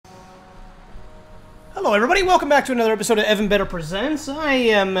Hello everybody, welcome back to another episode of Evan Better Presents. I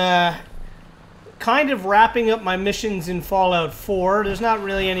am kind of wrapping up my missions in Fallout 4. There's not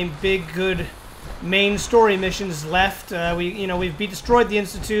really any big, good main story missions left. We've destroyed the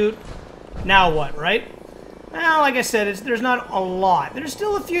Institute. Now what, right? Well, like I said, there's not a lot. There's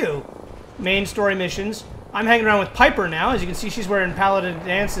still a few main story missions. I'm hanging around with Piper now. As you can see, she's wearing Paladin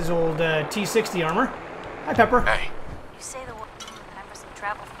Dance's old T60 armor. Hi, Pepper. Hey. You say the word. Time for some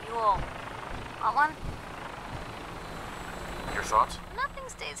travel fuel. Want one? Your thoughts? Nothing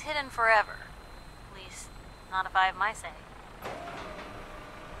stays hidden forever. At least, not if I have my say.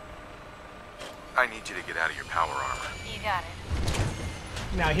 I need you to get out of your power armor. You got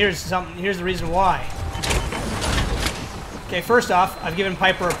it. Now here's the reason why. Okay, first off, I've given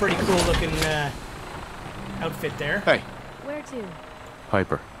Piper a pretty cool looking outfit there. Hey. Where to?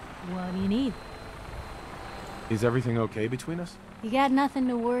 Piper. What do you need? Is everything okay between us? You got nothing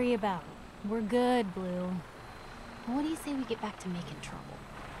to worry about. We're good, Blue. What do you say we get back to making trouble?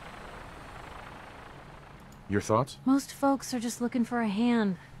 Your thoughts? Most folks are just looking for a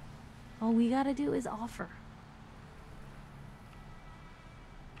hand. All we gotta do is offer.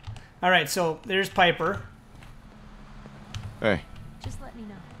 Alright, so there's Piper. Hey. Just let me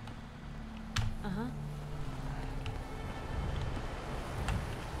know. Uh-huh.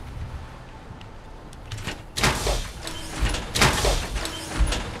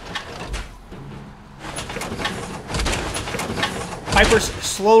 Piper's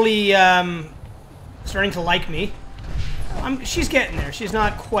slowly starting to like me. She's getting there. She's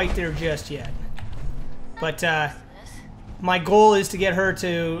not quite there just yet. But my goal is to get her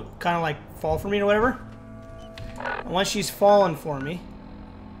to kind of like fall for me or whatever. And once she's fallen for me,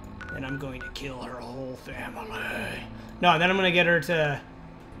 then I'm going to kill her whole family. No, then I'm going to get her to...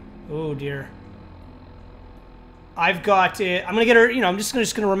 Oh, dear. I've got... I'm going to get her... You know, I'm just going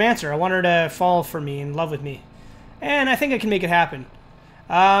to romance her. I want her to fall for me, in love with me. And I think I can make it happen.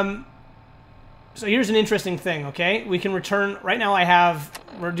 So here's an interesting thing, okay? We can return... Right now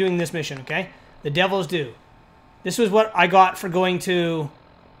we're doing this mission, okay? The Devil's Due. This was what I got for going to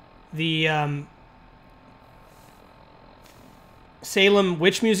the Salem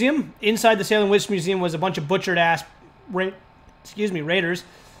Witch Museum. Inside the Salem Witch Museum was a bunch of butchered-ass raiders.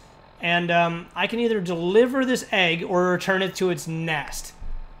 And I can either deliver this egg or return it to its nest.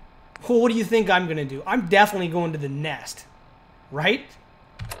 Well, what do you think I'm going to do? I'm definitely going to the nest. Right?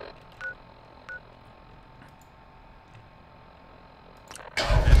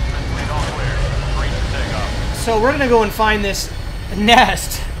 So we're going to go and find this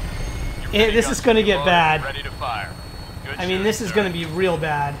nest. This is going to get bad. I mean, this is going to be real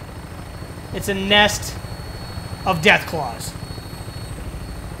bad. It's a nest of death claws.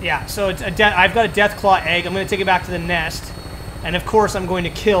 Yeah, so it's I've got a death claw egg. I'm going to take it back to the nest. And of course, I'm going to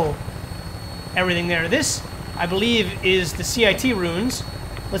kill everything there. This, I believe, is the CIT runes.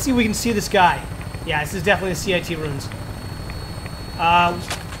 Let's see if we can see this guy. Yeah, this is definitely the CIT runes.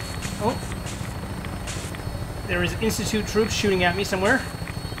 Oh. There is Institute troops shooting at me somewhere.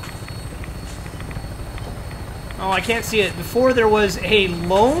 Oh, I can't see it. Before there was a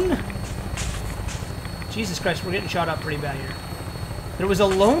lone... Jesus Christ, we're getting shot up pretty bad here. There was a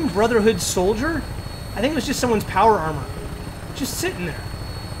lone Brotherhood soldier. I think it was just someone's power armor. Just sitting there.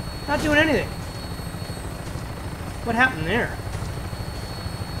 Not doing anything. What happened there?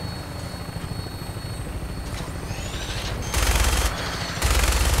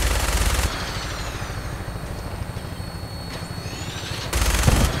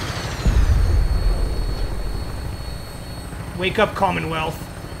 Wake up, Commonwealth.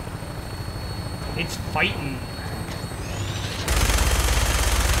 It's fighting.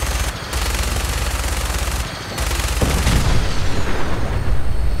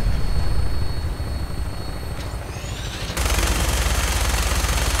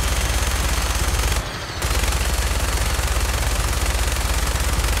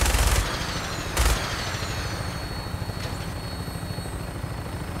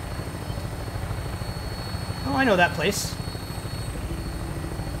 Oh, I know that place.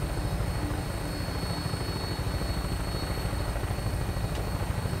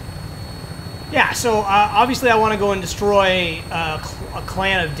 Yeah, so obviously I want to go and destroy a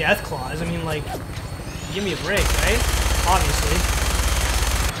clan of Death Claws. I mean, like, give me a break, right? Obviously.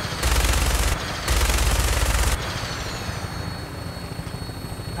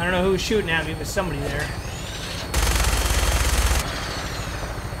 I don't know who was shooting at me, but somebody there.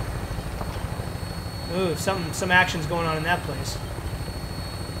 Ooh, some action's going on in that place.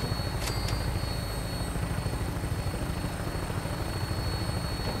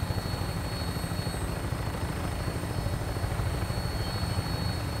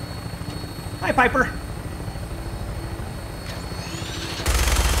 Hi, Piper.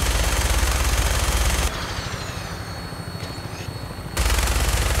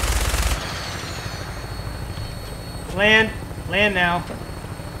 Land. Land now.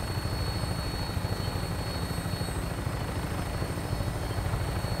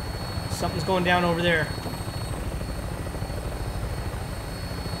 Something's going down over there.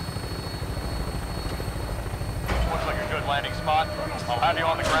 Looks like a good landing spot. I'll have you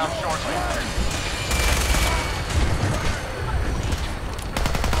on the ground shortly.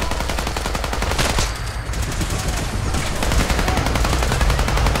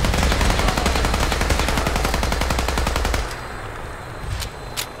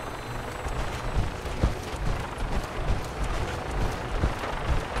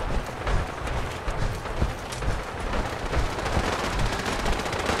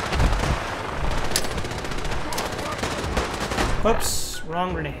 Whoops,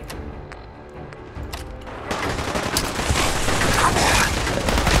 wrong grenade.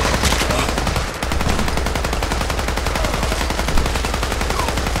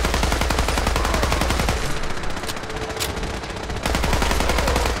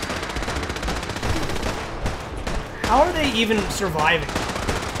 How are they even surviving?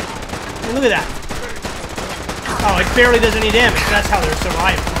 I mean, look at that. Oh, it barely does any damage. That's how they're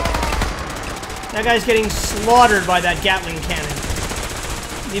surviving. That guy's getting slaughtered by that Gatling cannon.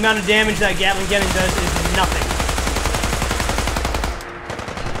 The amount of damage that Gatling cannon does is nothing.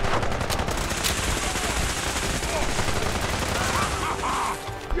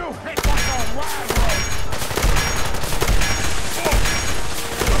 You hit like a railroad!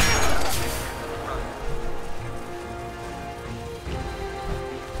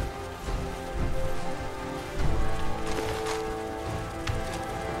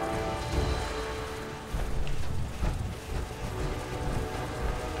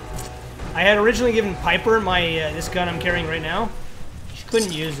 I had originally given Piper my this gun I'm carrying right now. She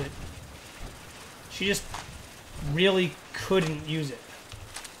couldn't use it. She just really couldn't use it.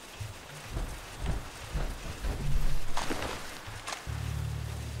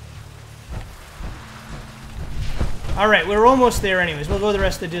 Alright, we're almost there anyways. We'll go the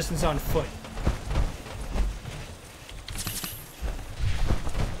rest of the distance on foot.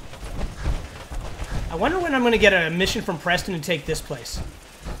 I wonder when I'm going to get a mission from Preston to take this place.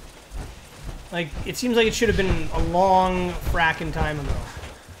 Like, it seems like it should have been a long fracking time ago.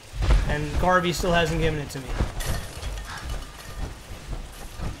 And Garvey still hasn't given it to me.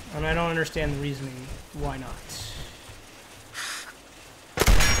 And I don't understand the reasoning why not.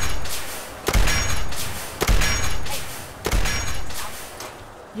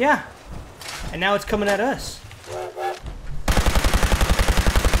 Yeah. And now it's coming at us.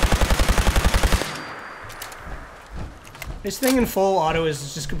 This thing in full auto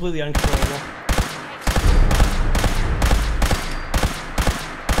is just completely uncontrollable.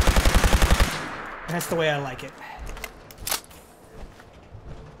 That's the way I like it.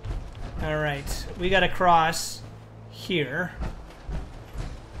 Alright, we gotta cross here.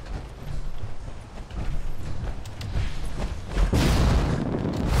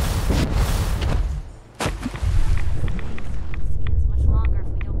 Much longer if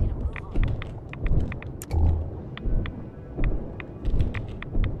we don't get a move on.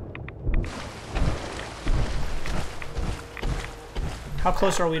 How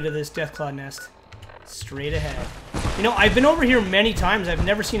close are we to this Deathclaw nest? Straight ahead. You know, I've been over here many times. I've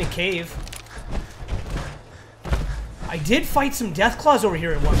never seen a cave. I did fight some Deathclaws over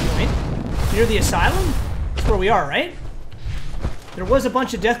here at one point. Near the asylum? That's where we are, right? There was a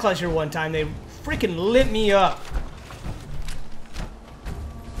bunch of Deathclaws here one time. They freaking lit me up.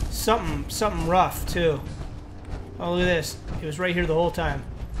 Something rough, too. Oh, look at this. It was right here the whole time.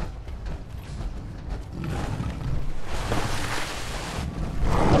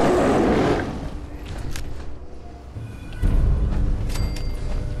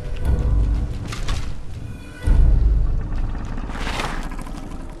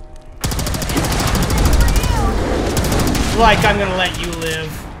 Like I'm gonna let you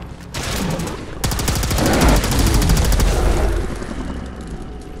live.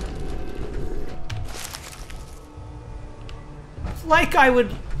 It's like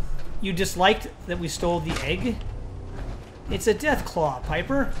you disliked that we stole the egg? It's a Deathclaw,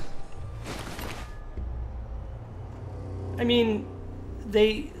 Piper. I mean,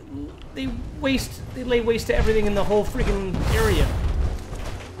 they lay waste to everything in the whole freaking area.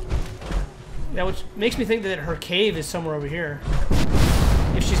 That which makes me think that her cave is somewhere over here.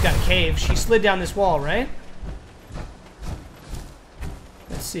 If she's got a cave. She slid down this wall, right?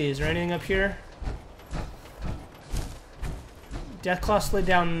 Let's see, is there anything up here? Deathclaw slid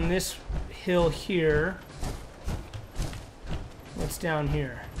down this hill here. What's down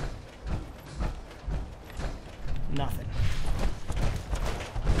here? Nothing.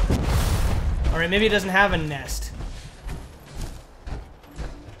 Alright, maybe it doesn't have a nest.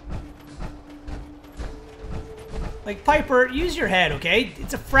 Like, Piper, use your head, okay?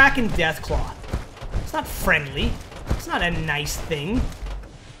 It's a frackin' Deathclaw. It's not friendly. It's not a nice thing.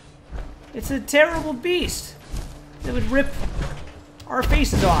 It's a terrible beast that would rip our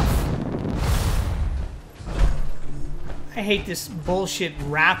faces off. I hate this bullshit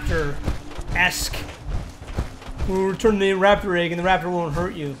raptor-esque. We'll return the raptor egg and the raptor won't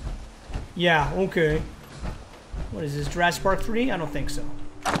hurt you. Yeah, okay. What is this, Jurassic Park 3? I don't think so.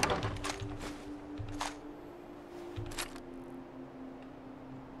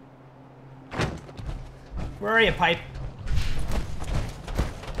 Where are you, Pipe?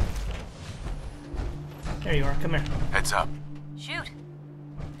 There you are. Come here. Heads up. Shoot.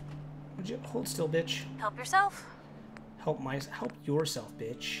 Would you hold still, bitch? Help yourself. Help yourself,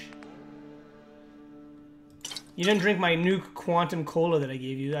 bitch. You didn't drink my new quantum cola that I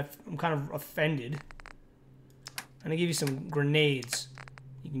gave you. I'm kind of offended. I'm gonna give you some grenades.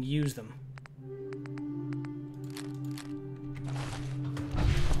 You can use them.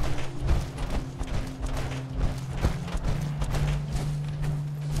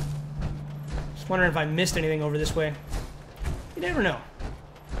 Just wondering if I missed anything over this way. You never know.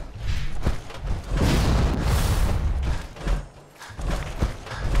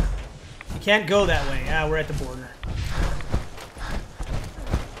 You can't go that way. Ah, we're at the border.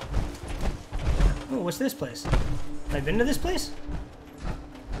 Oh, what's this place? Have I been to this place?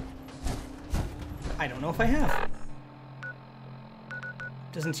 I don't know if I have.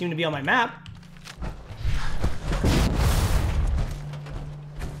 Doesn't seem to be on my map.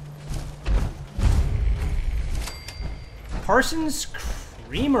 Parsons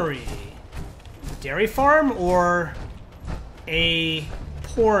Creamery. Dairy farm or a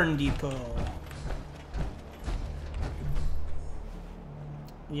porn depot?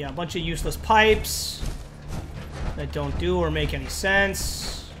 Yeah, a bunch of useless pipes that don't do or make any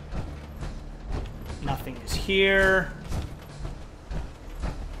sense. Nothing is here.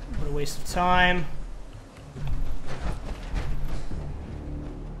 What a waste of time.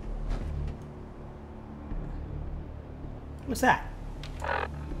 What's that?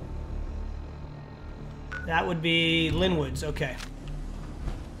 That would be Linwood's, okay.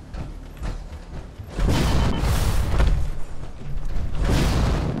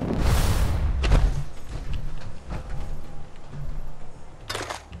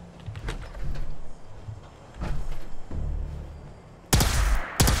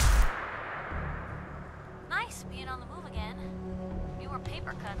 Nice being on the move again. Fewer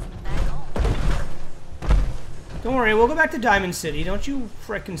paper cuts in the back home. Don't worry, we'll go back to Diamond City. Don't you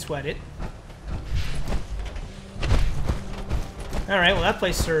frickin' sweat it. Alright, well that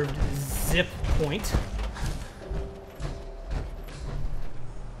place served zip point.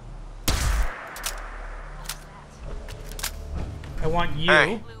 I want you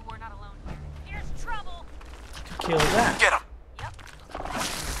Hey. Blue, we're not alone here. Here's trouble. to kill that. Get him. Yep.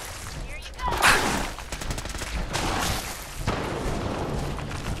 Here you go.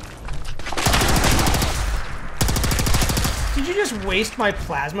 Did you just waste my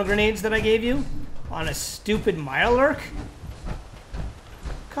plasma grenades that I gave you on a stupid Mirelurk?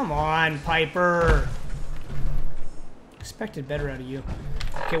 Come on, Piper. Expected better out of you.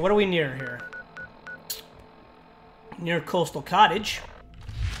 Okay, what are we near here? Near Coastal Cottage.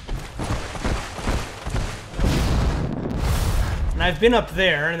 And I've been up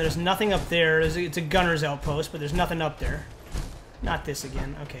there, and there's nothing up there. It's a gunner's outpost, but there's nothing up there. Not this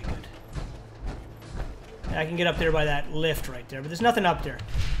again. Okay, good. I can get up there by that lift right there, but there's nothing up there.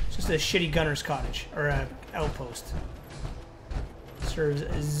 It's just a shitty gunner's cottage, or a outpost. Serves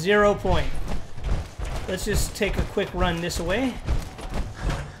 0 point. Let's just take a quick run this way.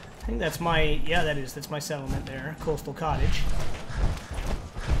 I think that's my, yeah, that's my settlement there, Coastal Cottage.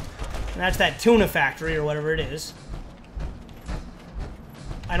 And that's that tuna factory, or whatever it is.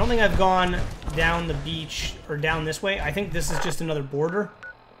 I don't think I've gone down the beach, or down this way. I think this is just another border.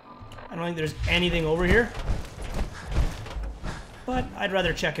 I don't think there's anything over here. But I'd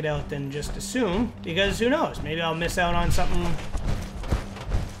rather check it out than just assume, because who knows? Maybe I'll miss out on something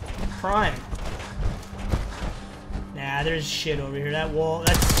prime. Nah, there's shit over here. That wall,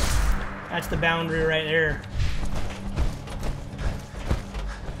 that's the boundary right there.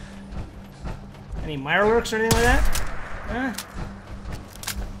 Any Mirelurks or anything like that? Huh?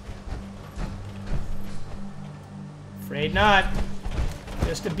 Afraid not.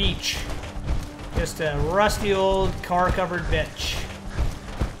 Just a beach. Just a rusty old car-covered bitch.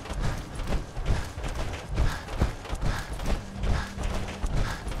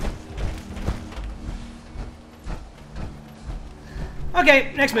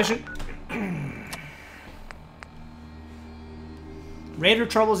 Okay, next mission. Raider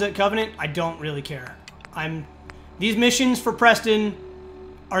troubles at Covenant. I don't really care. These missions for Preston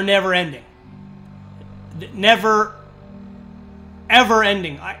are never ending. Never, ever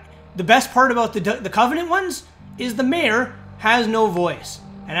ending. The best part about the Covenant ones is the mayor has no voice.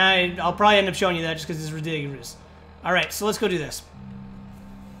 And I'll probably end up showing you that just because it's ridiculous. Alright, so let's go do this.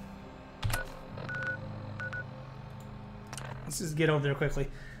 Let's just get over there quickly.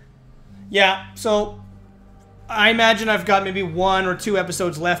 Yeah, so I imagine I've got maybe 1 or 2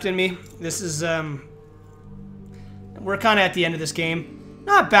 episodes left in me. This is, we're kind of at the end of this game.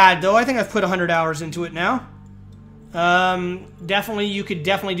 Not bad, though. I think I've put 100 hours into it now. Definitely, you could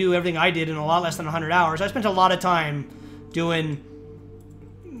definitely do everything I did in a lot less than 100 hours. I spent a lot of time doing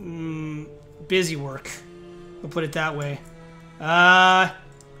busy work. We'll put it that way.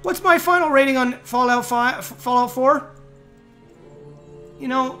 What's my final rating on Fallout 4? You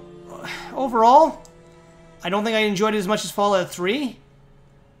know, overall, I don't think I enjoyed it as much as Fallout 3.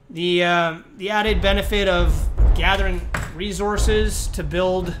 The added benefit of gathering resources to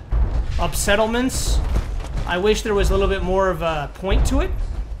build up settlements, I wish there was a little bit more of a point to it.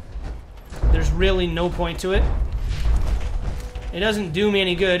 There's really no point to it. It doesn't do me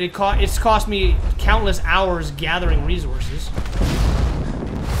any good. It's cost me countless hours gathering resources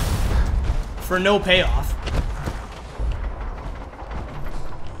for no payoff.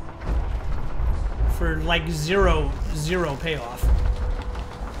 For like zero payoff.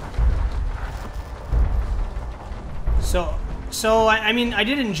 So I mean, I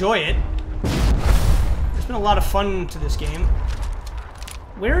did enjoy it. There's been a lot of fun to this game.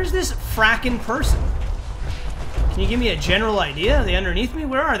 Where is this frackin' person? Can you give me a general idea? Are they underneath me?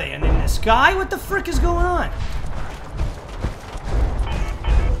 Where are they? And in the sky? What the frick is going on?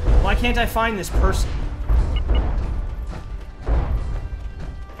 Why can't I find this person?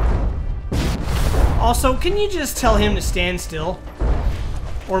 Also, can you just tell him to stand still?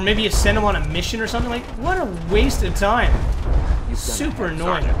 Or maybe you send him on a mission or something? Like, what a waste of time. Super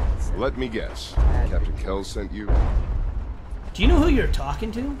annoying. Let me guess. Captain Kells sent you? Do you know who you're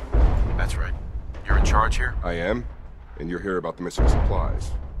talking to? That's right. You're in charge here? I am, and you're here about the missing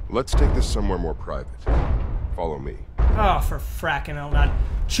supplies. Let's take this somewhere more private. Follow me. Oh, for fracking out loud.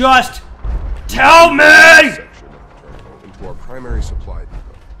 Just tell me! Section of the terminal into our primary supply depot.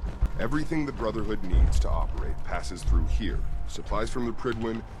 Everything the Brotherhood needs to operate passes through here. Supplies from the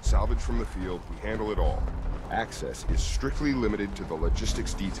Pridwin, salvage from the field, we handle it all. Access is strictly limited to the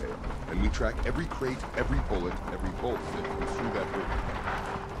logistics detail, and we track every crate, every bullet, every bolt that comes through that route.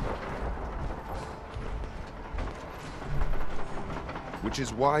 Which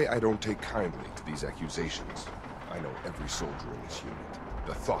is why I don't take kindly to these accusations. I know every soldier in this unit.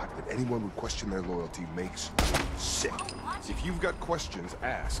 The thought that anyone would question their loyalty makes me sick. If you've got questions,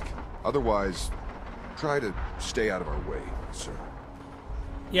 ask. Otherwise, try to stay out of our way, sir.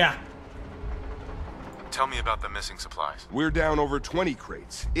 Yeah. Tell me about the missing supplies. We're down over 20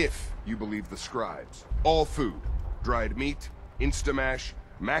 crates, if you believe the scribes. All food. Dried meat, Instamash,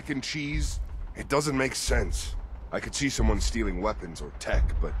 mac and cheese. It doesn't make sense. I could see someone stealing weapons or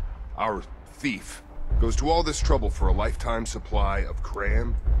tech, but our thief goes to all this trouble for a lifetime supply of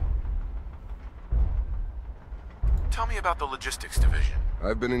cram. Tell me about the logistics division.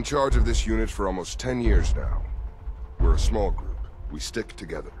 I've been in charge of this unit for almost 10 years now. We're a small group. We stick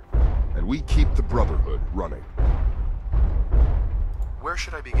together. And we keep the Brotherhood running. Where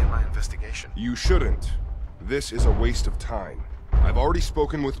should I begin my investigation? You shouldn't. This is a waste of time. I've already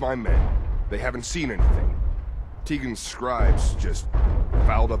spoken with my men. They haven't seen anything. Tegan's scribes just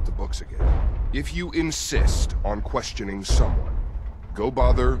fouled up the books again. If you insist on questioning someone, go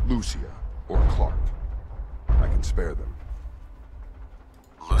bother Lucia or Clark. I can spare them.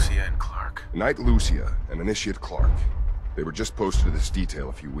 Lucia and Clark. Knight Lucia and Initiate Clark. They were just posted to this detail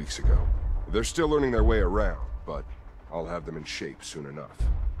a few weeks ago. They're still learning their way around, but I'll have them in shape soon enough.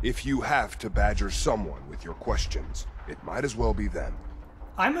 If you have to badger someone with your questions, it might as well be them.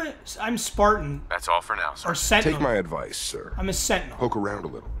 I'm Spartan. That's all for now, sir. Or Sentinel. Take my advice, sir. I'm a Sentinel. Poke around a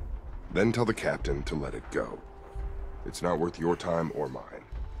little. Then tell the captain to let it go. It's not worth your time or mine.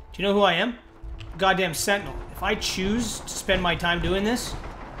 Do you know who I am? Goddamn Sentinel. If I choose to spend my time doing this,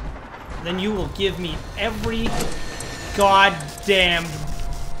 then you will give me every goddamn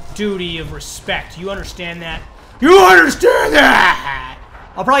duty of respect. You understand that? You understand that?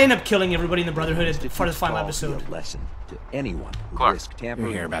 I'll probably end up killing everybody in the Brotherhood as part of the final episode. A lesson to anyone who Clark, risked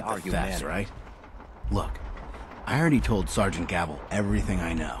tampering You're here with about the our thefts, humanity. right? Look, I already told Sergeant Gavel everything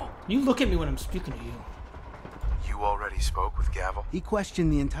I know. You look at me when I'm speaking to you. You already spoke with Gavel? He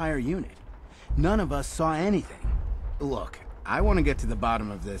questioned the entire unit. None of us saw anything. Look, I want to get to the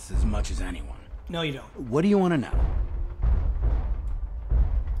bottom of this as much as anyone. No, you don't. What do you want to know?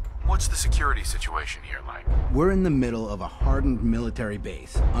 What's the security situation here like? We're in the middle of a hardened military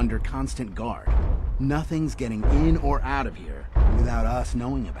base, under constant guard. Nothing's getting in or out of here without us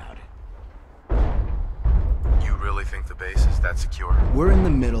knowing about it. You really think the base is that secure? We're in the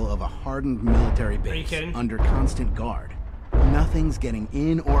middle of a hardened military Are you base, kidding? under constant guard. Nothing's getting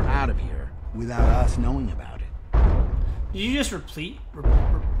in or out of here without us knowing about it. Did you just repeat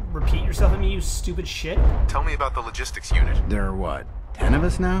yourself at me, you stupid shit? Tell me about the logistics unit. There are what, 10 of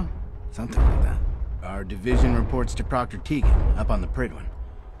us now? Something like that. Our division reports to Proctor Teagan, up on the Pridwin.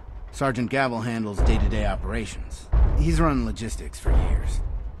 Sergeant Gavel handles day-to-day operations. He's run logistics for years.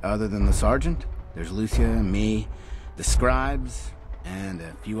 Other than the sergeant, there's Lucia, me, the scribes, and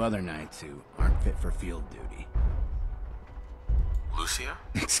a few other knights who aren't fit for field duty. Lucia?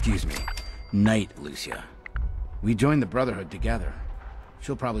 Excuse me, Knight Lucia. We joined the Brotherhood together.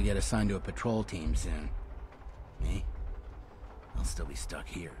 She'll probably get assigned to a patrol team soon. Me? I'll still be stuck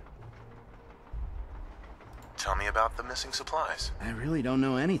here. Tell me about the missing supplies. I really don't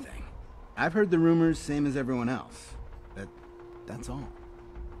know anything. I've heard the rumors, same as everyone else. But that's all.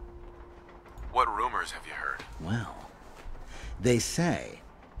 What rumors have you heard? Well, they say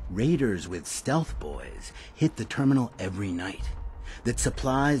raiders with stealth boys hit the terminal every night. That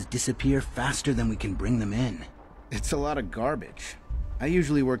supplies disappear faster than we can bring them in. It's a lot of garbage. I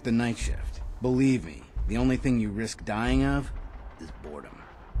usually work the night shift. Believe me, the only thing you risk dying of is boredom.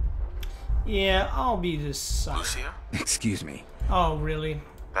 Yeah, I'll be this side. Lucia? Excuse me. Oh, really?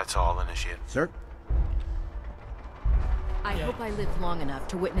 That's all, Initiate. Sir? I hope I live long enough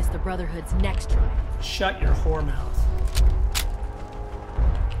to witness the Brotherhood's next triumph. Shut your whore mouth.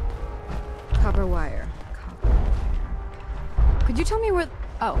 Copper wire. Copper wire. Could you tell me where...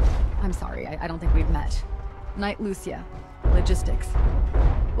 Oh, I'm sorry. I don't think we've met. Knight Lucia. Logistics.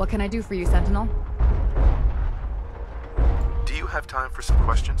 What can I do for you, Sentinel? Do you have time for some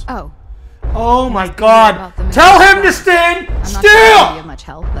questions? Oh. Oh my About god! the Tell mission. him to stand I'm not sure still! I'll be of much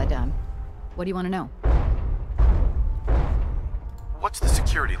help, but, what do you want to know? What's the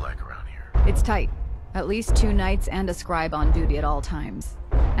security like around here? It's tight. At least 2 knights and a scribe on duty at all times.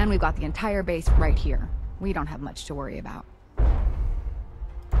 And we've got the entire base right here. We don't have much to worry about.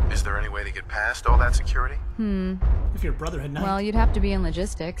 Is there any way to get past all that security? If your Brotherhood knight. Well, you'd have to be in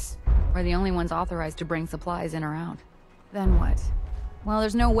logistics. We're the only ones authorized to bring supplies in or out. Then what? Well,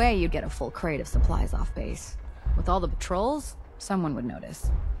 there's no way you'd get a full crate of supplies off base. With all the patrols, someone would notice.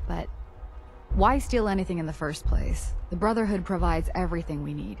 But why steal anything in the first place? The Brotherhood provides everything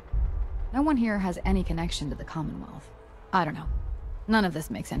we need. No one here has any connection to the Commonwealth. I don't know. None of this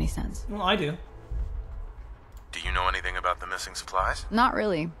makes any sense. Well, I do. Do you know anything about the missing supplies? Not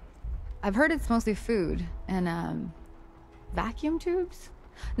really. I've heard it's mostly food and, vacuum tubes?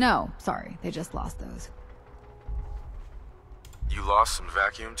 No, sorry, they just lost those. You lost some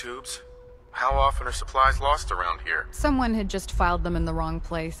vacuum tubes? How often are supplies lost around here? Someone had just filed them in the wrong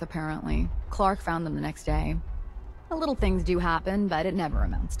place, apparently. Clark found them the next day. The little things do happen, but it never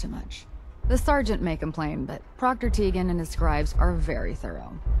amounts to much. The sergeant may complain, but Proctor Teagan and his scribes are very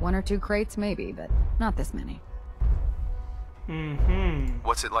thorough. 1 or 2 crates, maybe, but not this many.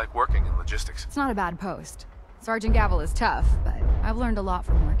 What's it like working in logistics? It's not a bad post. Sergeant Gavel is tough, but I've learned a lot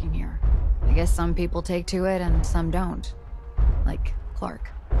from working here. I guess some people take to it and some don't. Like Clark.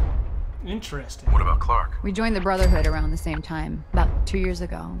 Interesting. What about Clark? We joined the Brotherhood around the same time, about 2 years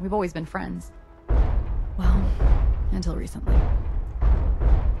ago. We've always been friends. Well, until recently.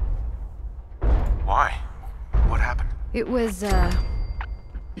 Why? What happened? It was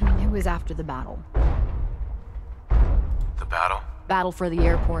after the battle. The battle? Battle for the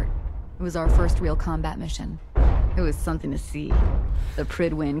airport. It was our first real combat mission. It was something to see. The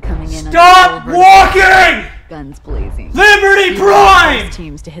Pridwin coming in. Stop walking! Guns blazing. Liberty Prime!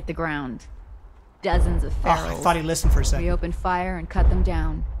 Teams to hit the ground. Dozens of Oh, I ferals. thought he listened for a second. We opened fire and cut them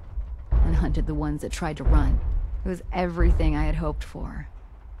down. And hunted the ones that tried to run. It was everything I had hoped for.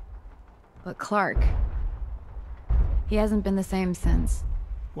 But Clark... he hasn't been the same since.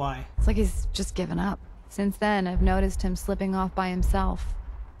 Why? It's like he's just given up. Since then, I've noticed him slipping off by himself.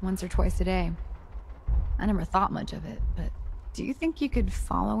 Once or twice a day. I never thought much of it, but... do you think you could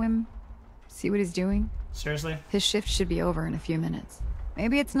follow him? See what he's doing? Seriously? His shift should be over in a few minutes.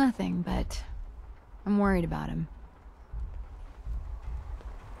 Maybe it's nothing, but... I'm worried about him.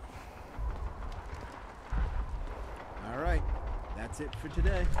 All right, that's it for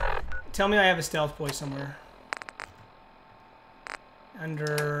today. Tell me I have a stealth boy somewhere.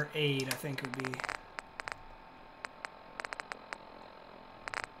 Under 8, I think it would be.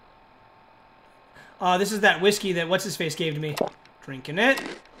 This is that whiskey that what's-his-face gave to me. Drinking it.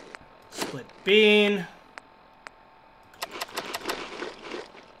 Split bean.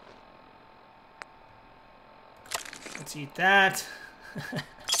 Let's eat that.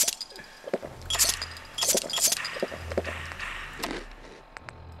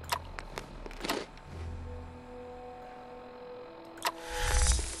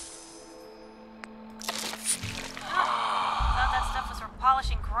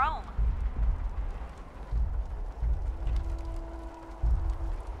 Polishing chrome.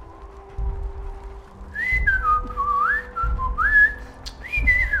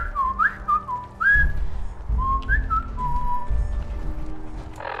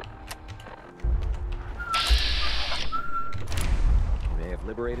 We may have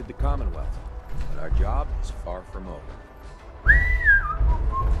liberated the Commonwealth, but our job is far from over.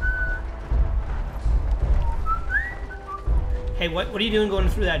 Hey, what are you doing going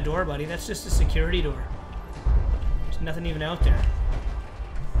through that door, buddy? That's just a security door. There's nothing even out there.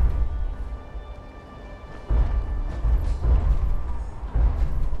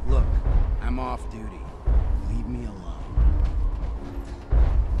 Look, I'm off duty. Leave me alone.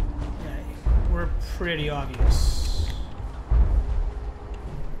 Yeah, we're pretty obvious.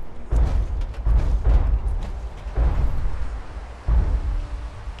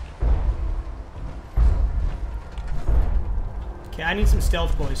 Okay, I need some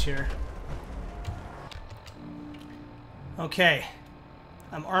stealth boys here. Okay.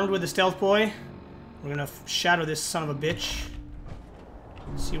 I'm armed with a stealth boy. We're gonna shadow this son of a bitch.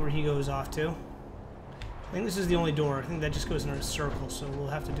 See where he goes off to. I think this is the only door. I think that just goes in a circle, so we'll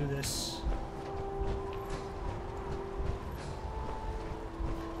have to do this.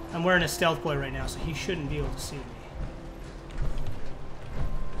 I'm wearing a stealth boy right now, so he shouldn't be able to see me.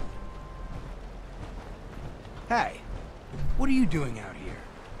 Hey, what are you doing out here?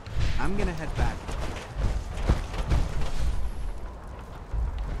 I'm gonna head back.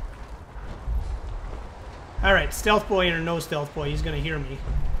 Alright, stealth boy or no stealth boy, he's gonna hear me.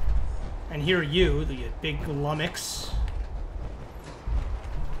 And hear you, the big lummox.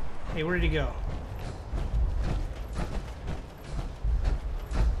 Hey, where did he go?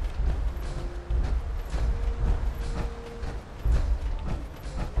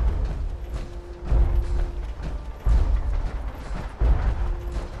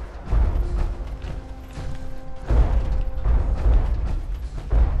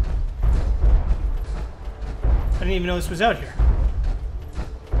 I didn't even know this was out here.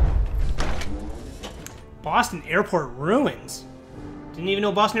 Boston Airport ruins. Didn't even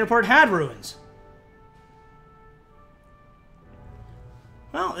know Boston Airport had ruins.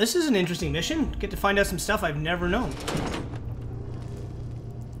 Well, this is an interesting mission. Get to find out some stuff I've never known.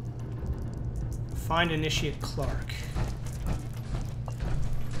 Find Initiate Clark.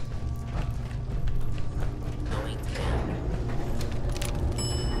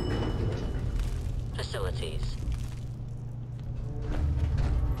 Facilities.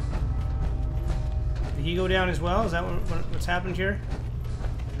 Did he go down as well? Is that what's happened here?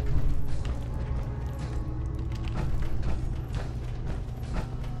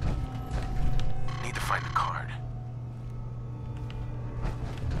 Need to find the card.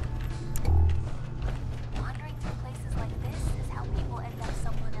 Wandering through places like this is how people end up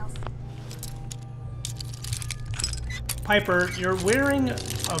someone else. Piper, you're wearing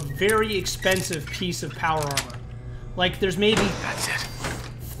a very expensive piece of power armor. Like, there's maybe... That's it.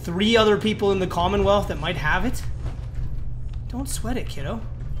 3 other people in the Commonwealth that might have it? Don't sweat it, kiddo.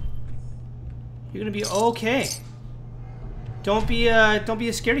 You're gonna be okay. Don't be a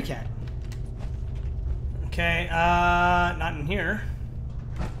scaredy cat. Okay, not in here.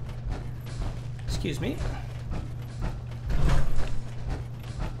 Excuse me.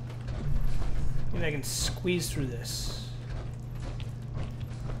 Maybe I can squeeze through this.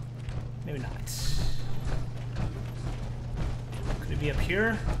 Maybe not. Could it be up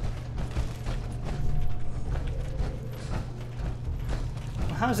here?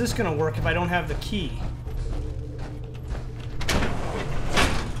 Well, how's this gonna work if I don't have the key?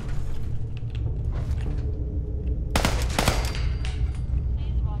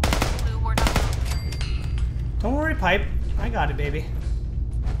 Don't worry, Pipe. I got it, baby.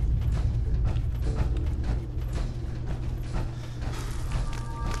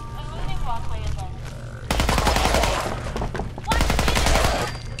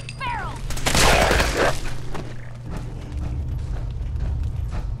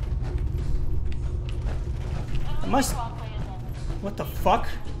 What the fuck?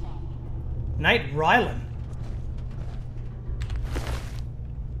 Knight Rylan.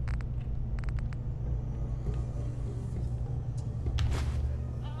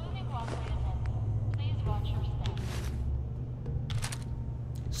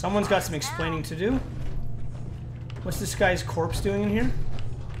 Someone's got some explaining to do. What's this guy's corpse doing in here?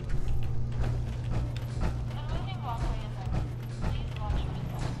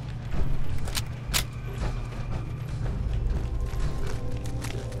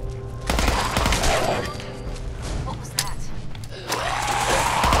 What was that?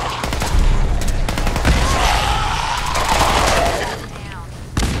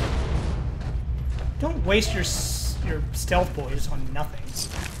 Don't waste your stealth boys on nothing.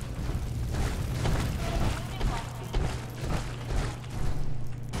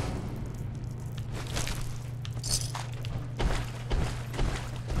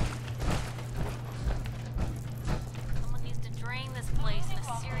 Someone needs to drain this place in a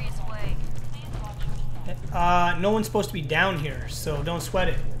serious way. No one's supposed to be down here, so don't sweat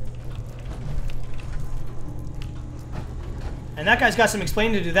it. And that guy's got some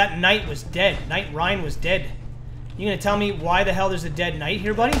explaining to do. That knight was dead. Knight Ryan was dead. You gonna tell me why the hell there's a dead knight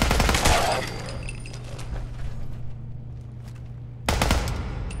here, buddy? They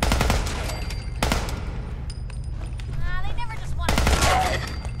never just want to.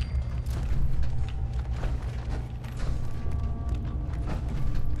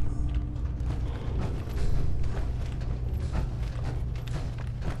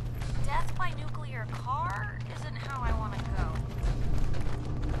 Death by nuclear car isn't how I want to go.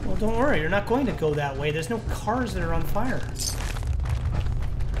 Well, don't worry. You're not going to go that way. There's no cars that are on fire.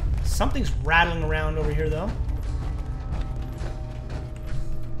 Something's rattling around over here, though.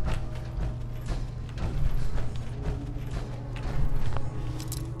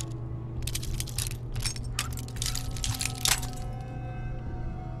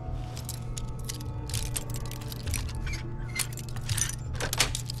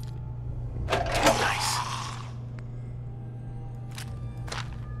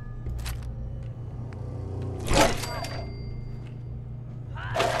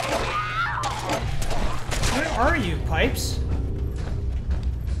 Where are you, Pipes?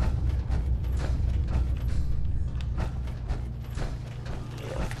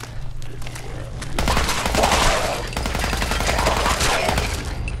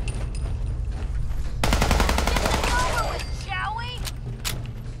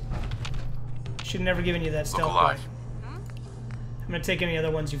 Should have never given you that stealth boy. I'm gonna take any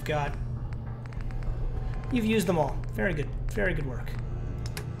other ones you've got. You've used them all. Very good. Very good work.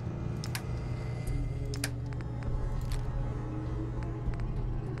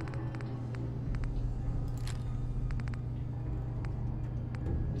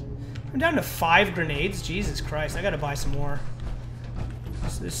 I'm down to 5 grenades. Jesus Christ, I gotta buy some more.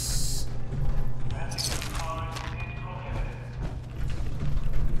 So this...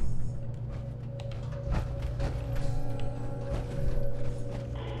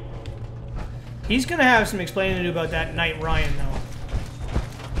 He's gonna have some explaining to do about that Knight Ryan, though.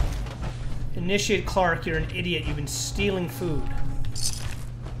 Initiate Clark, you're an idiot. You've been stealing food.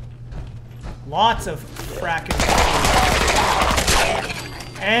 Lots of fracking food.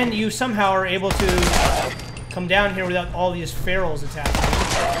 And you somehow are able to come down here without all these ferals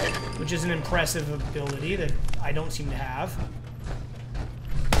attacking you, which is an impressive ability that I don't seem to have.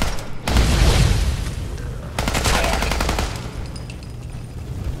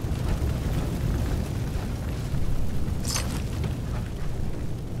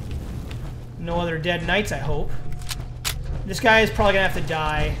 No other dead knights, I hope. This guy is probably gonna have to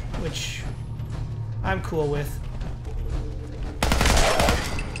die, which I'm cool with.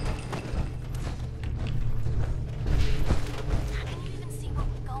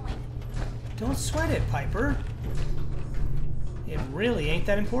 Don't sweat it, Piper. It really ain't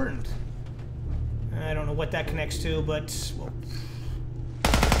that important. I don't know what that connects to, but... well,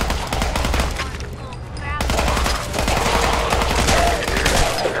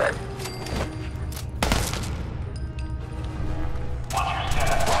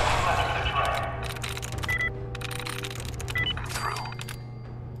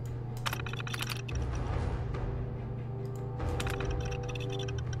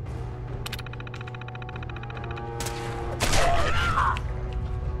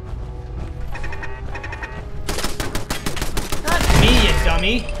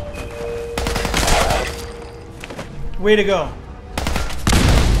 dummy. Way to go.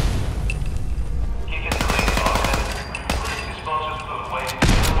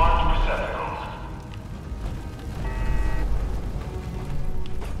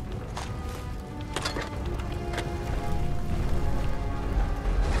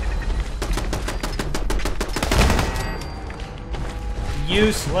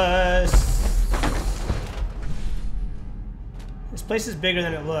 Useless. This place is bigger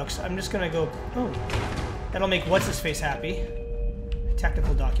than it looks. I'm just gonna go... oh. That'll make what's-his-face happy.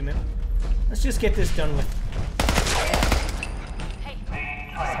 technical document. Let's just get this done with.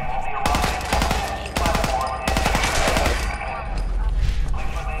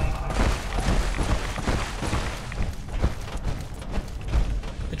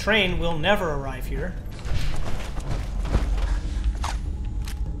 The train will never arrive here.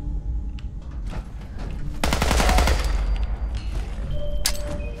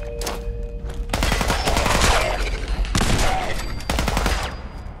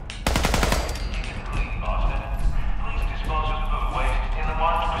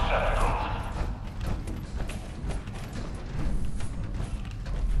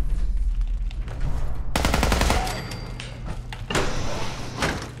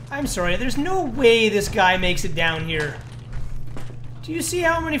 I'm sorry, there's no way this guy makes it down here. Do you see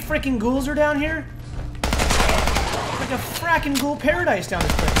how many freaking ghouls are down here? It's like a fracking ghoul paradise down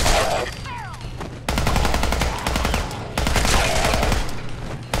this place.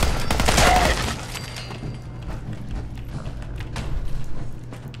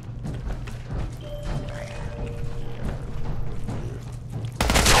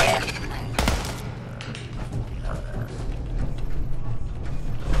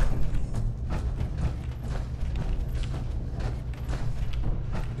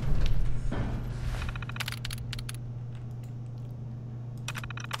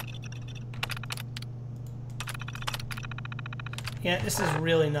 Yeah, this is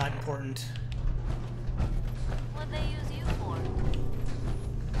really not important. What'd they use you for?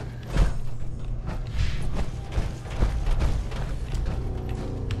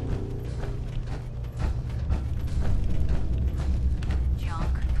 Junk.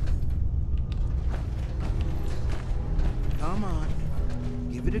 Come on.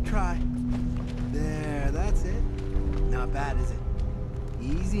 Give it a try. There, that's it. Not bad, is it?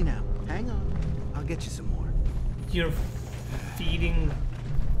 Easy now. Hang on. I'll get you some more. You're feeding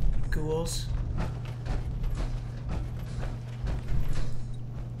ghouls.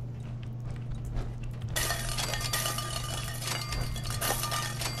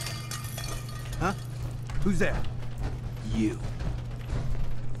 Huh? Who's there? You.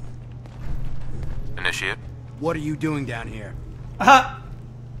 Initiate. What are you doing down here? Aha!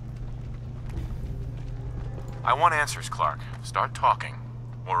 I want answers, Clark. Start talking.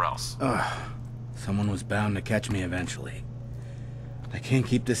 Or else. Someone was bound to catch me eventually. I can't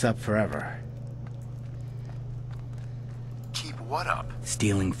keep this up forever. Keep what up?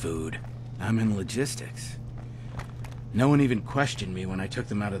 Stealing food. I'm in logistics. No one even questioned me when I took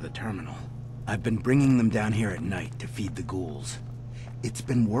them out of the terminal. I've been bringing them down here at night to feed the ghouls. It's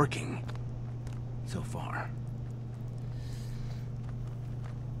been working. So far.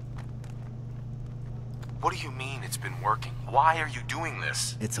 What do you mean it's been working? Why are you doing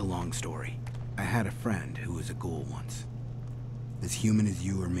this? It's a long story. I had a friend who was a ghoul once. As human as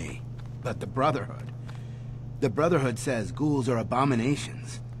you or me. But the Brotherhood... The Brotherhood says ghouls are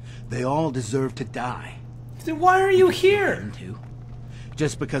abominations. They all deserve to die. Then why are you here?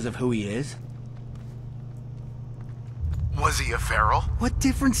 Just because of who he is? Was he a feral? What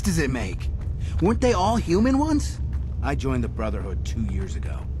difference does it make? Weren't they all human once? I joined the Brotherhood 2 years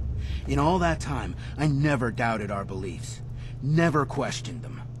ago. In all that time, I never doubted our beliefs. Never questioned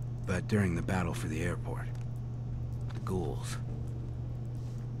them. But during the battle for the airport, the ghouls...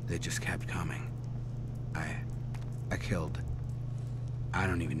 They just kept coming. I killed... I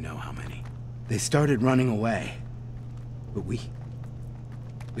don't even know how many. They started running away. But we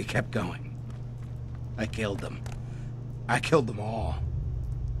kept going. I killed them. I killed them all.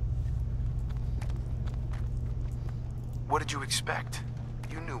 What did you expect?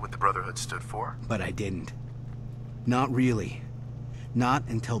 You knew what the Brotherhood stood for. But I didn't. Not really. Not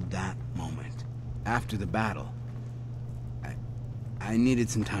until that moment. After the battle. I needed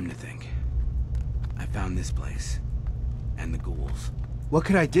some time to think. I found this place. And the ghouls. What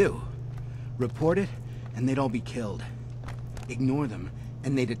could I do? Report it, and they'd all be killed. Ignore them,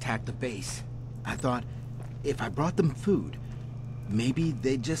 and they'd attack the base. I thought, if I brought them food, maybe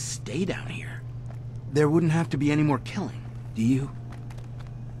they'd just stay down here. There wouldn't have to be any more killing. Do you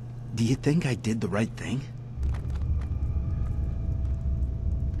think I did the right thing?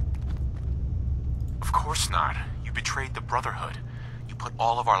 Of course not. You betrayed the Brotherhood. You put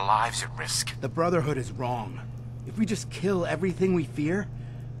all of our lives at risk. The Brotherhood is wrong. If we just kill everything we fear,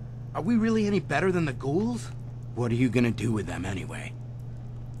 are we really any better than the ghouls? What are you gonna do with them anyway?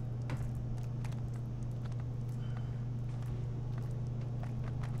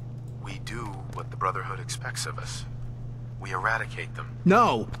 We do what the Brotherhood expects of us. We eradicate them.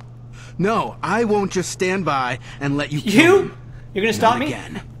 No! No, I won't just stand by and let you kill them. You're gonna stop me?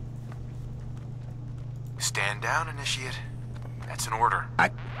 Again. Stand down, Initiate. It's an order.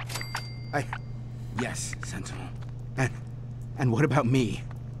 Yes, Sentinel. And what about me?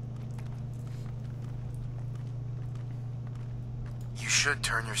 You should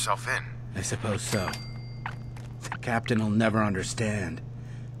turn yourself in. I suppose so. The captain will never understand.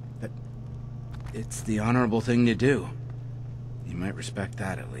 But it's the honorable thing to do. You might respect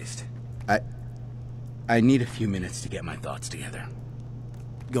that, at least. I need a few minutes to get my thoughts together.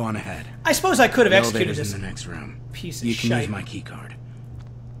 Go on ahead. I suppose I could have The executed elevator's this in the next room. piece of You can shite. use my keycard.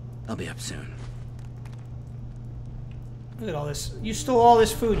 I'll be up soon. Look at all this. You stole all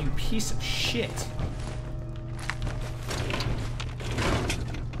this food, you piece of shit.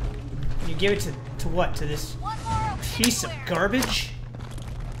 You give it to what? To this piece of garbage?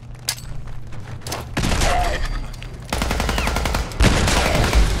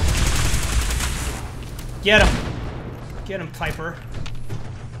 Get him. Get him, Piper.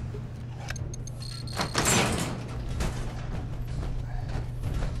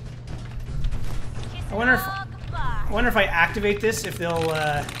 I wonder if I activate this, if they'll,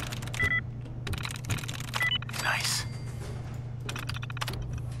 Nice.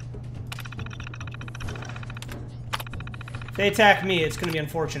 if they attack me, it's gonna be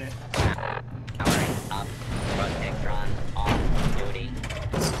unfortunate. Powering up. Protectron on duty.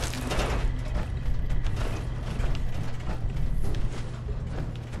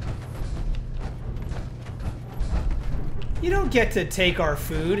 You don't get to take our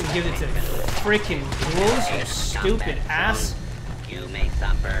food and give it to freaking ghouls, you stupid ass. You may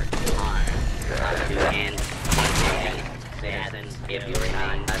suffer harm up to and citizens if you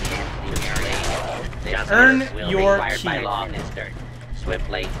remain against the area. Justice Earn will be your required by keep. law administered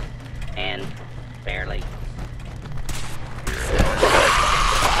swiftly and fairly.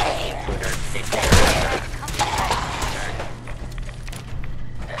 Intruder dictator.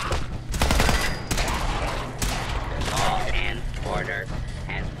 Law and order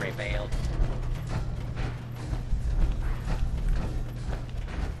has prevailed.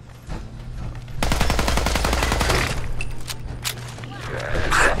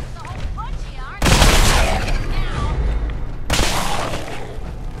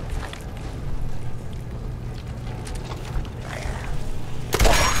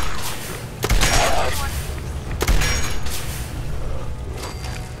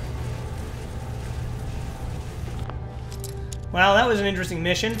 Well, that was an interesting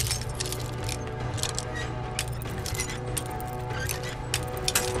mission.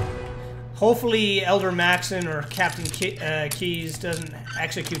 Hopefully Elder Maxon or Captain Keyes doesn't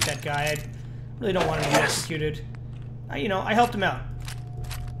execute that guy. I really don't want him to be executed. You know, I helped him out.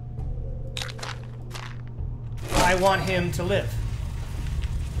 I want him to live.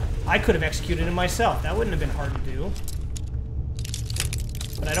 I could have executed him myself. That wouldn't have been hard to do.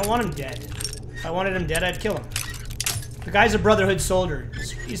 But I don't want him dead. If I wanted him dead, I'd kill him. The guy's a Brotherhood soldier.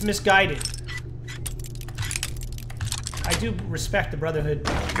 He's misguided. I do respect the Brotherhood.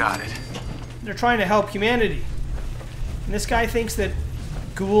 Got it. They're trying to help humanity. And this guy thinks that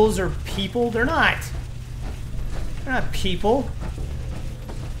ghouls are people. They're not. They're not people.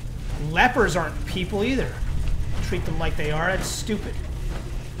 Lepers aren't people either. Treat them like they are. That's stupid.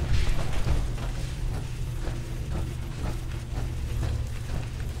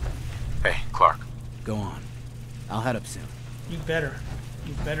 Hey, Clark. Go on. I'll head up soon. You better.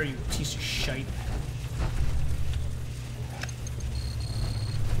 You better, you piece of shite.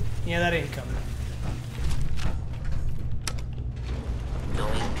 Yeah, that ain't coming.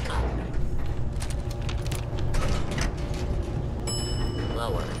 Going up.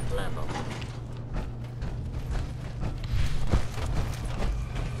 Lower level.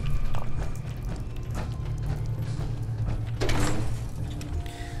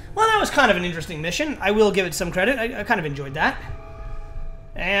 Well, that was kind of an interesting mission. I will give it some credit. I kind of enjoyed that.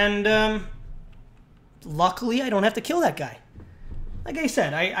 And, luckily, I don't have to kill that guy. Like I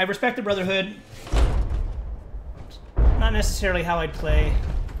said, I respect the Brotherhood. Not necessarily how I'd play.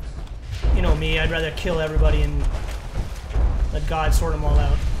 You know me, I'd rather kill everybody and let God sort them all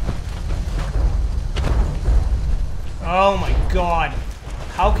out. Oh my god.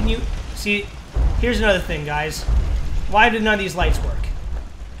 How can you... See, here's another thing, guys. Why did none of these lights work?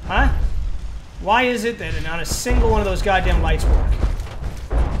 Huh? Why is it that not a single one of those goddamn lights work?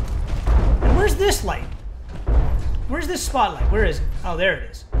 And where's this light? Where's this spotlight? Where is it? Oh, there it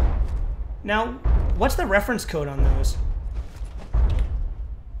is. Now, what's the reference code on those?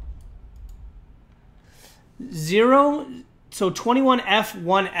 0, so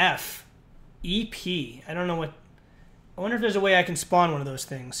 21F1F. EP. I don't know what... I wonder if there's a way I can spawn one of those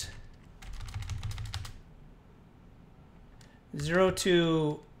things.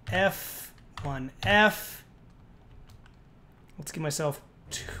 02F1F. Let's give myself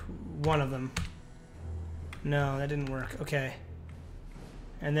one of them. No, that didn't work. Okay.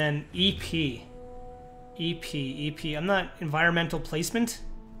 And then EP. EP. I'm not... Environmental placement?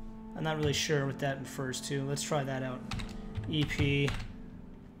 I'm not really sure what that refers to. Let's try that out. EP.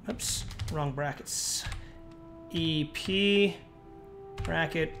 Oops. Wrong brackets. EP.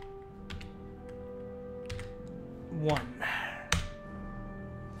 Bracket. 1.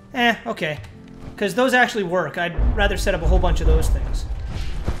 Okay. Because those actually work. I'd rather set up a whole bunch of those things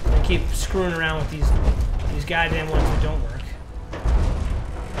than keep screwing around with these goddamn ones that don't work.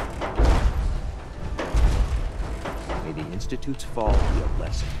 May the Institute's fall be a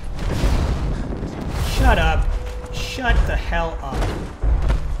blessing. Shut up. Shut the hell up.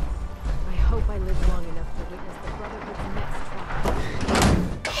 I hope I live long enough to witness the Brotherhood's next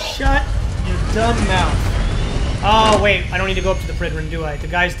trial. Shut your dumb mouth. Oh, wait. I don't need to go up to the Pridwen, do I? The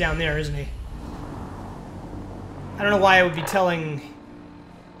guy's down there, isn't he? I don't know why I would be telling...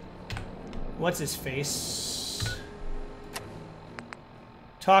 What's his face?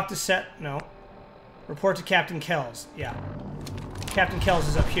 Talk to Set... No. Report to Captain Kells. Yeah. Captain Kells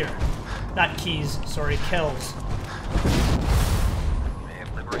is up here. Not Keys. Sorry, Kells. May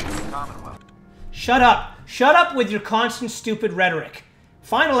have liberated the Commonwealth. Shut up. Shut up with your constant stupid rhetoric.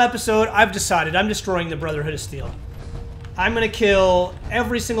 Final episode, I've decided I'm destroying the Brotherhood of Steel. I'm going to kill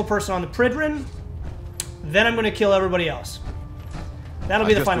every single person on the Pridwen. Then I'm going to kill everybody else. That'll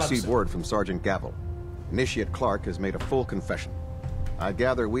be the final episode. I just received word from Sergeant Gavil. Initiate Clark has made a full confession. I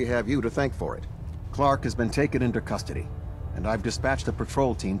gather we have you to thank for it. Clark has been taken into custody, and I've dispatched a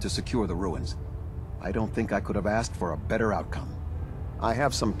patrol team to secure the ruins. I don't think I could have asked for a better outcome. I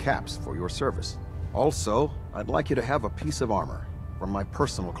have some caps for your service. Also, I'd like you to have a piece of armor from my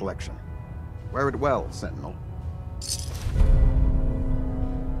personal collection. Wear it well, Sentinel.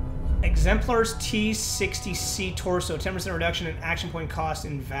 Exemplars T60C torso, 10% reduction in action point cost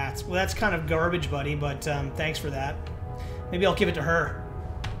in VATS. Well, that's kind of garbage, buddy, but thanks for that. Maybe I'll give it to her.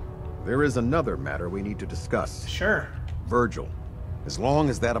 There is another matter we need to discuss. Sure. Virgil. As long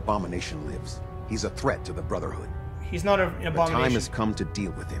as that abomination lives, he's a threat to the Brotherhood. He's not an abomination. The time has come to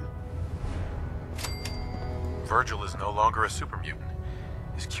deal with him. Virgil is no longer a super mutant.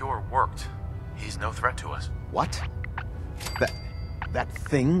 His cure worked. He's no threat to us. What? That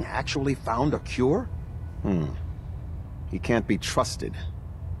thing actually found a cure? He can't be trusted.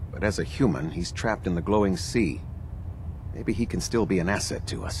 But as a human, he's trapped in the glowing sea. Maybe he can still be an asset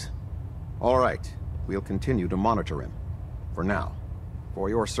to us. All right, we'll continue to monitor him. For now. For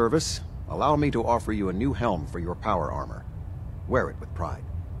your service, allow me to offer you a new helm for your power armor. Wear it with pride.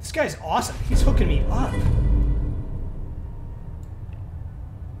 This guy's awesome. He's hooking me up.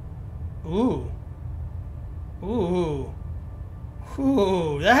 Ooh. Ooh.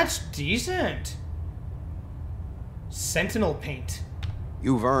 Ooh, that's decent. Sentinel paint.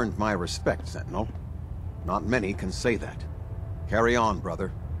 You've earned my respect, Sentinel. Not many can say that. Carry on,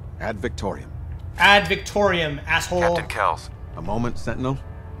 brother. Ad Victoriam. Ad Victoriam, asshole. Captain Kells. A moment, Sentinel.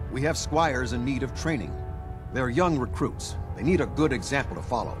 We have squires in need of training. They're young recruits. They need a good example to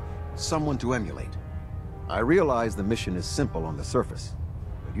follow. Someone to emulate. I realize the mission is simple on the surface,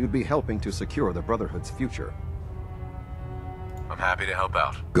 but you'd be helping to secure the Brotherhood's future. I'm happy to help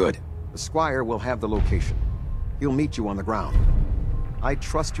out. Good. The squire will have the location. He'll meet you on the ground. I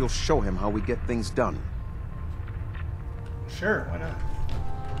trust you'll show him how we get things done. Sure, why not?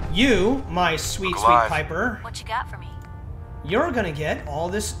 You, my sweet Piper. What you got for me? You're gonna get all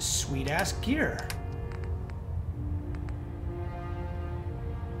this sweet-ass gear.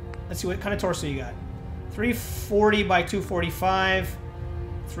 Let's see, what kind of torso you got? 340 by 245,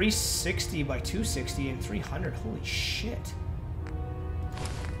 360 by 260, and 300. Holy shit.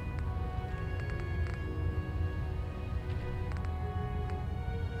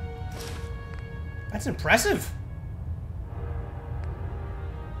 That's impressive.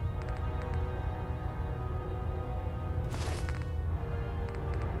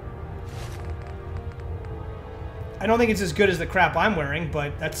 I don't think it's as good as the crap I'm wearing,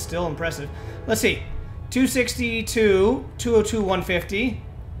 but that's still impressive. Let's see. 262, 202, 150,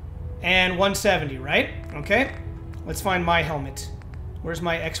 and 170, right? Okay. Let's find my helmet. Where's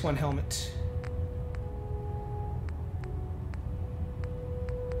my X1 helmet?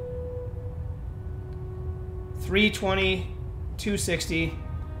 $320, 260,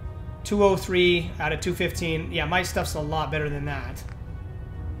 203 out of 215. Yeah, my stuff's a lot better than that.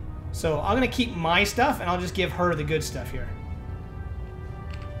 So I'm going to keep my stuff, and I'll just give her the good stuff here.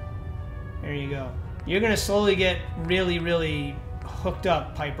 There you go. You're going to slowly get really, really hooked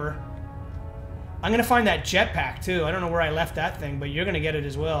up, Piper. I'm going to find that jetpack, too. I don't know where I left that thing, but you're going to get it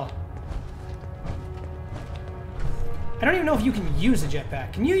as well. I don't even know if you can use a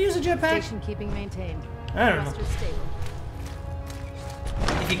jetpack. Can you use a jetpack? Station keeping maintained. I don't know. Thruster stable.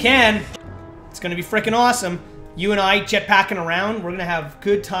 If you can, it's gonna be freaking awesome. You and I jetpacking around. We're gonna have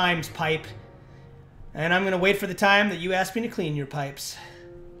good times, Pipe. And I'm gonna wait for the time that you ask me to clean your pipes.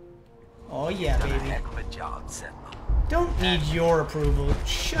 Oh yeah, baby. Heck of a job, Sentinel. Don't need your approval.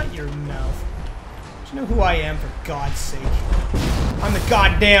 Shut your mouth. Do you know who I am, for God's sake? I'm the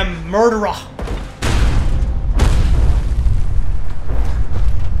goddamn murderer.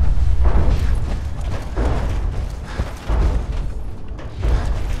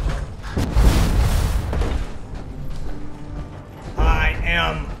 I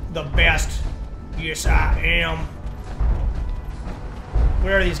am the best. Yes, I am.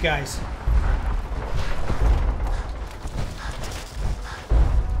 Where are these guys?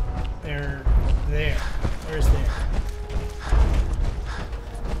 They're there. Where's there?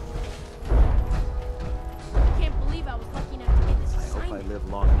 I can't believe I was lucky enough to get this assignment. I hope I live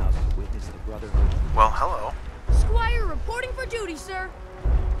long enough to witness the Brotherhood. Well, hello. Squire reporting for duty, sir.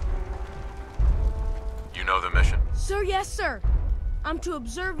 You know the mission? Sir, yes, sir. I'm to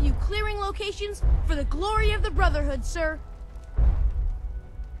observe you clearing locations for the glory of the Brotherhood, sir.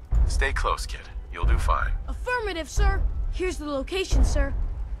 Stay close, kid. You'll do fine. Affirmative, sir. Here's the location, sir.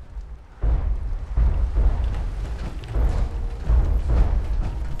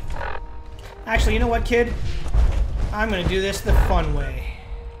 Actually, you know what, kid? I'm gonna do this the fun way.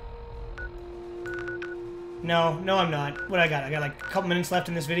 No, I'm not. What I got? I got like a couple minutes left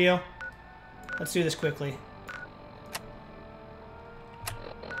in this video. Let's do this quickly.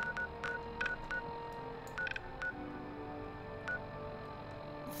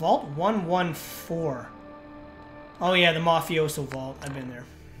 Vault 114. Oh yeah, the Mafioso Vault. I've been there.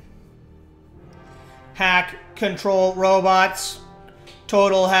 Hack, control, robots.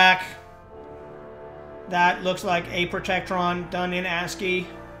 Total hack. That looks like a Protectron done in ASCII.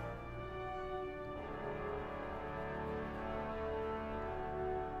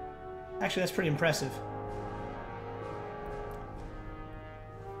 Actually, that's pretty impressive.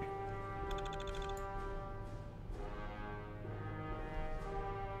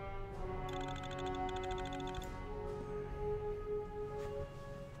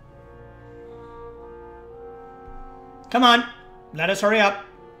 Come on, let us hurry up.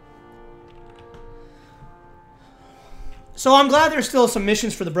 So I'm glad there's still some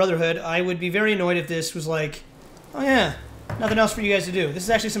missions for the Brotherhood. I would be very annoyed if this was like, oh yeah, nothing else for you guys to do. This is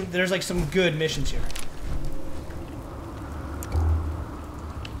actually there's like some good missions here.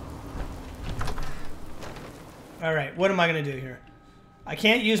 Alright, what am I going to do here? I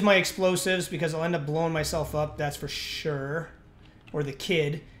can't use my explosives because I'll end up blowing myself up, that's for sure. Or the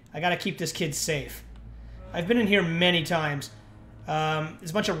kid. I got to keep this kid safe. I've been in here many times.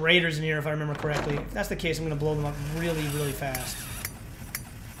 There's a bunch of raiders in here, if I remember correctly. If that's the case, I'm going to blow them up really, really fast.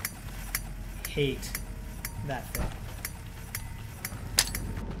 Hate that thing.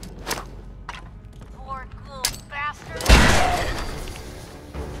 Poor Ghoul bastard.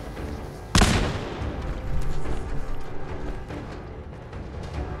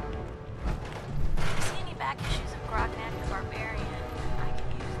 See any back issues of Grognak the Barbarian? I can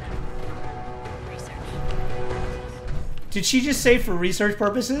use them. Research. Did she just say for research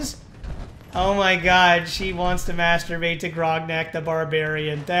purposes? Oh my god, she wants to masturbate to Grognak the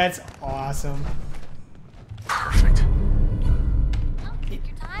Barbarian. That's awesome. Perfect. Well, take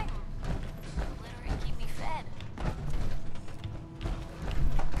your time. Literally keep me fed.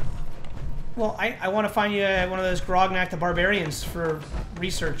 Well, I want to find you one of those Grognak the Barbarians for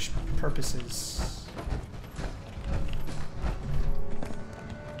research purposes.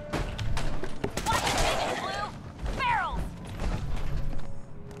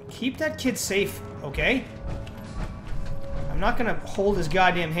 Keep that kid safe, okay? I'm not gonna hold his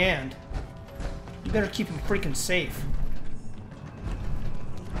goddamn hand. You better keep him freaking safe.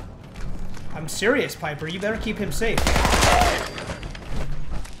 I'm serious, Piper. You better keep him safe.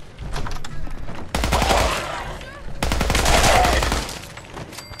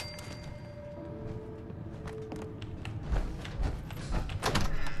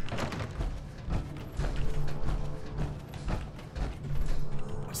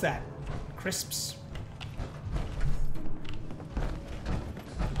 That? Crisps.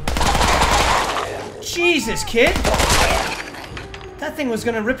 Jesus, kid! That thing was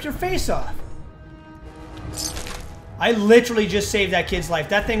gonna rip your face off. I literally just saved that kid's life.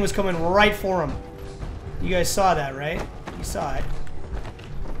 That thing was coming right for him. You guys saw that, right? You saw it.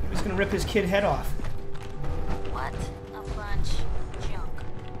 He was gonna rip his kid head off. What a bunch of junk.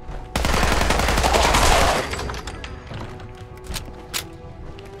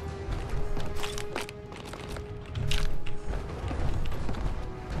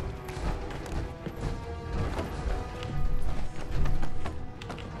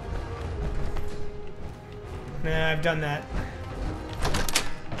 Nah, I've done that.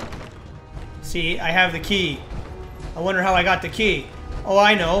 See, I have the key. I wonder how I got the key. Oh,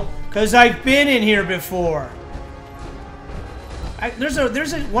 I know. Because I've been in here before.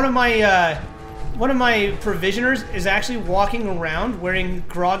 One of my provisioners is actually walking around wearing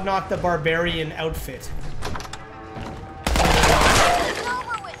Grognok the Barbarian outfit.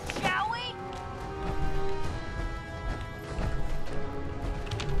 Over with, shall we?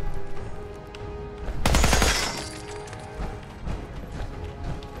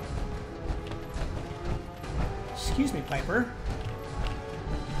 Excuse me, Piper.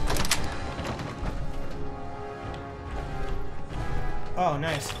 Oh,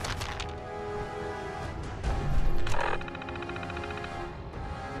 nice.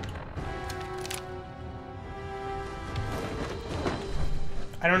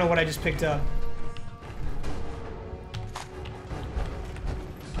 I don't know what I just picked up.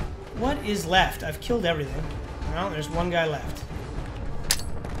 What is left? I've killed everything. Well, there's one guy left.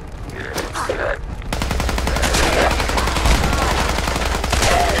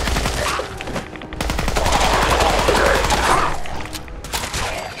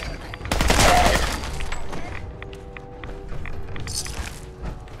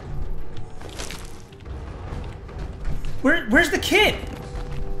 Where's the kid?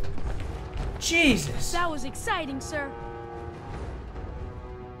 Jesus. That was exciting, sir.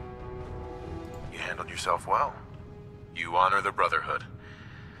 You handled yourself well. You honor the Brotherhood.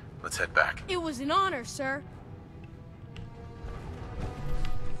 Let's head back. It was an honor, sir.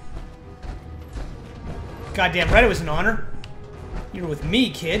 Goddamn right it was an honor. You were with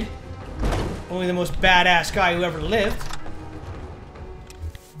me, kid. Only the most badass guy who ever lived.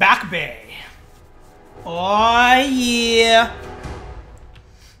 Back Bay. Oh, yeah.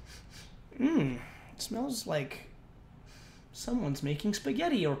 It smells like someone's making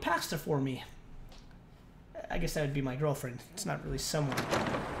spaghetti or pasta for me. I guess that would be my girlfriend. It's not really someone.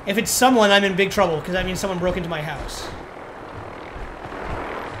 If it's someone, I'm in big trouble, because that means someone broke into my house.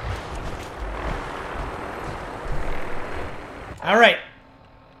 Alright.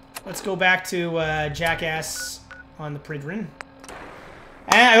 Let's go back to Jackass on the Pridrin.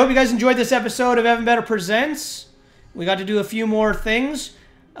 And I hope you guys enjoyed this episode of Evan Better Presents. We got to do a few more things.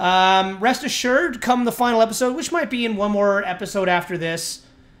 Rest assured, come the final episode, which might be in one more episode after this.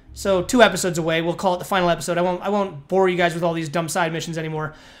 So 2 episodes away, we'll call it the final episode. I won't bore you guys with all these dumb side missions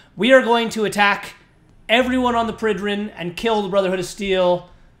anymore. We are going to attack everyone on the Pridrin and kill the Brotherhood of Steel.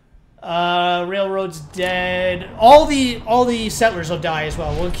 Railroad's dead. All the settlers will die as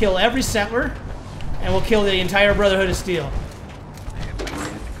well. We'll kill every settler, and we'll kill the entire Brotherhood of Steel.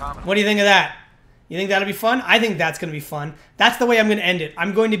 What do you think of that? You think that'll be fun? I think that's going to be fun. That's the way I'm going to end it.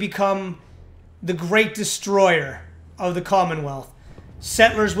 I'm going to become the great destroyer of the Commonwealth.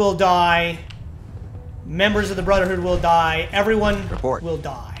 Settlers will die. Members of the Brotherhood will die. Everyone will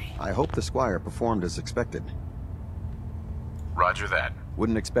die. I hope the Squire performed as expected. Roger that.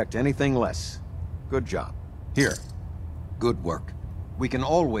 Wouldn't expect anything less. Good job. Here. Good work. We can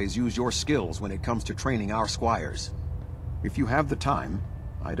always use your skills when it comes to training our squires. If you have the time,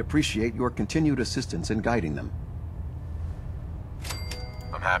 I'd appreciate your continued assistance in guiding them.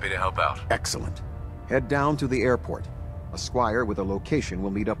 I'm happy to help out. Excellent. Head down to the airport. A squire with a location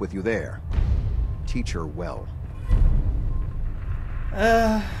will meet up with you there. Teach her well.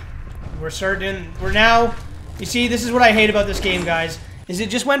 We're now... You see, this is what I hate about this game, guys. Is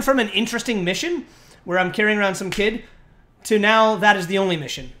it just went from an interesting mission, where I'm carrying around some kid, to now that is the only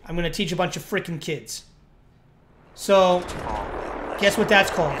mission. I'm going to teach a bunch of freaking kids. So, guess what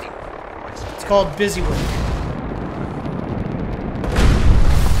that's called? It's called busy work.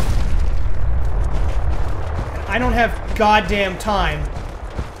 I don't have goddamn time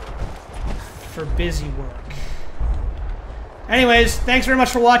for busy work. Anyways, thanks very much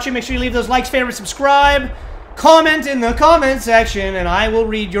for watching. Make sure you leave those likes, favorite, subscribe, comment in the comment section, and I will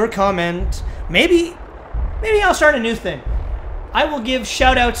read your comment. Maybe I'll start a new thing. I will give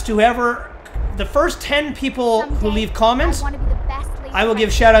shout-outs to whoever... The first 10 people who leave comments, I will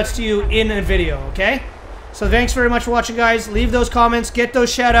give shout-outs to you in a video, okay? So thanks very much for watching, guys. Leave those comments, get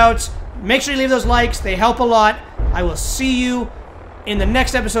those shout-outs. Make sure you leave those likes. They help a lot. I will see you in the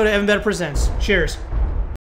next episode of Evan Better Presents. Cheers.